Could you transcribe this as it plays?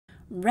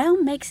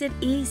Realm makes it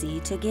easy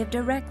to give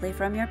directly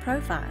from your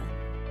profile.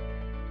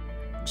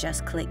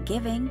 Just click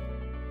Giving,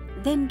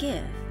 then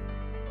Give.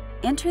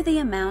 Enter the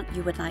amount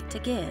you would like to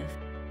give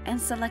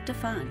and select a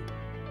fund.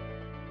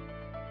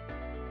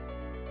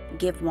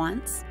 Give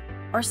once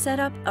or set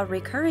up a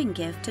recurring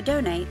gift to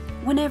donate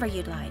whenever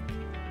you'd like.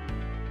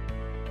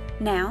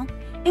 Now,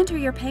 enter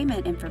your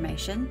payment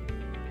information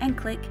and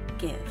click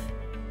Give.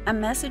 A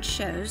message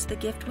shows the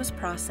gift was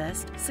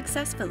processed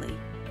successfully.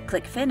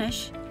 Click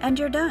Finish and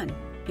you're done.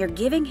 Your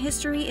giving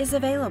history is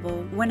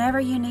available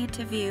whenever you need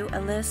to view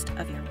a list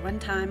of your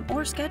one-time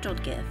or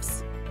scheduled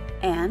gifts.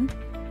 And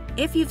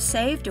if you've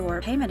saved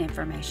your payment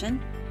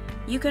information,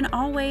 you can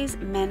always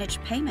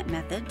manage payment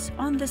methods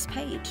on this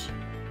page.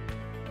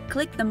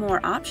 Click the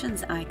More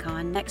Options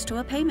icon next to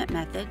a payment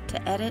method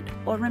to edit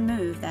or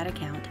remove that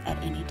account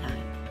at any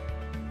time.